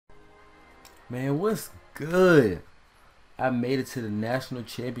Man, what's good? I made it to the national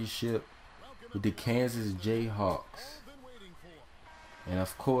championship with the Kansas Jayhawks. And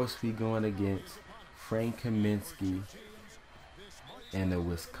of course, we going against Frank Kaminsky and the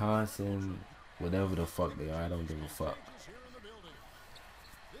Wisconsin, whatever the fuck they are. I don't give a fuck.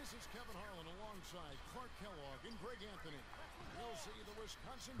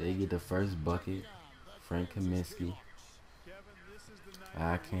 They get the first bucket. Frank Kaminsky.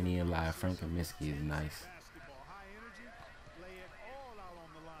 I can't even lie. Frank Kaminsky is nice.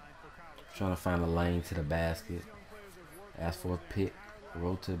 Trying to find a lane to the basket. Ask for a pick.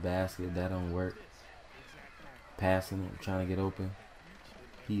 Roll to the basket. That don't work. Passing him. Trying to get open.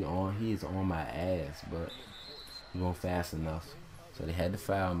 He is on my ass, but he won't fast enough. So they had to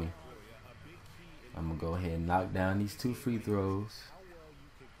foul me. I'm going to go ahead and knock down these 2 free throws.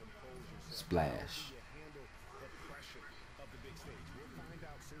 Splash.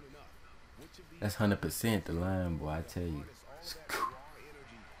 That's 100% the line, boy, I tell you.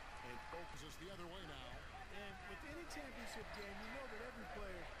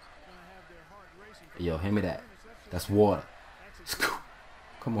 Yo, hand me that. That's water.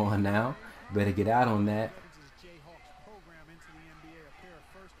 Come on now. Better get out on that.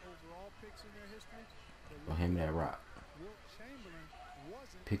 Yo, hand me that rock.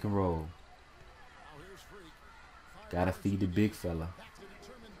 Pick and roll. Gotta feed the big fella.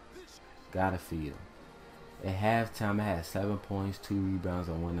 Gotta feed him. At halftime, I had 7 points, 2 rebounds,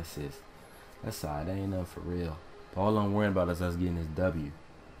 and 1 assist. That's all right. That ain't nothing for real. But all I'm worrying about is us getting this W.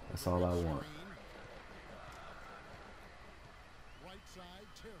 That's all I want.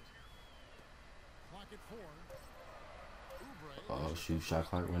 Oh, shoot. Shot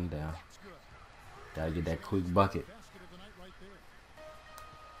clock running down. Gotta get that quick bucket.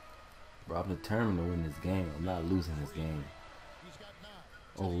 Bro, I'm determined to win this game. I'm not losing this game.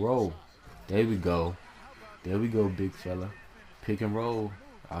 Oh, roll. There we go. There we go, big fella. Pick and roll.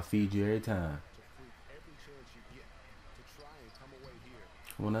 I'll feed you every time.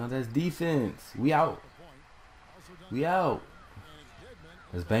 Come on now, that's defense. We out. We out.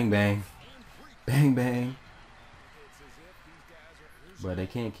 Let's bang bang. Bang bang. But they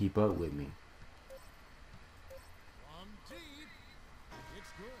can't keep up with me.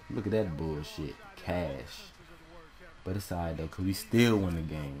 Look at that bullshit. Cash. But it's alright though, because we still won the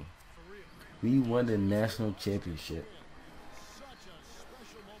game. We won the national championship.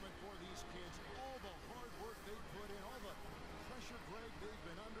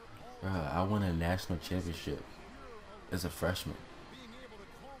 I won a national championship as a freshman.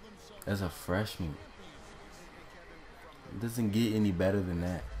 As a freshman. It doesn't get any better than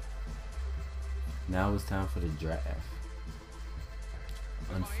that. Now it's time for the draft.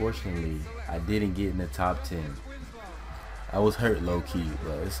 Unfortunately, I didn't get in the top 10. I was hurt low-key,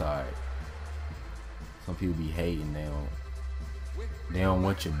 but it's alright. Some people be hating. They don't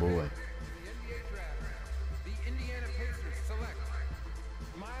want your boy.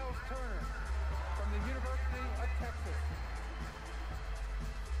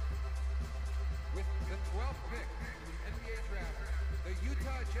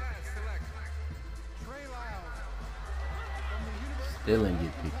 Still ain't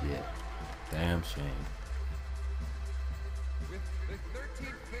get picked yet. Damn shame. With the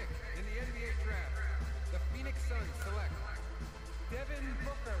 13th pick in the NBA draft, the Phoenix Suns select Devin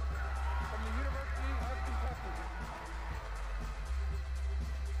Booker from the University of Kentucky.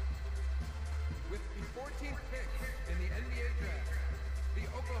 With the 14th pick in the NBA draft, the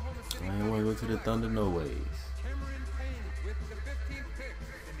Oklahoma City I ain't want to go to the Thunder no ways. Cameron Payne with the 15th pick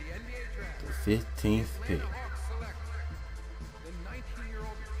in the NBA draft. The 15th pick.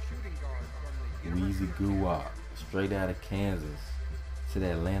 Weezy Goo-Wop, straight out of Kansas to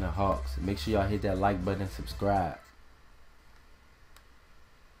the Atlanta Hawks. Make sure y'all hit that like button and subscribe.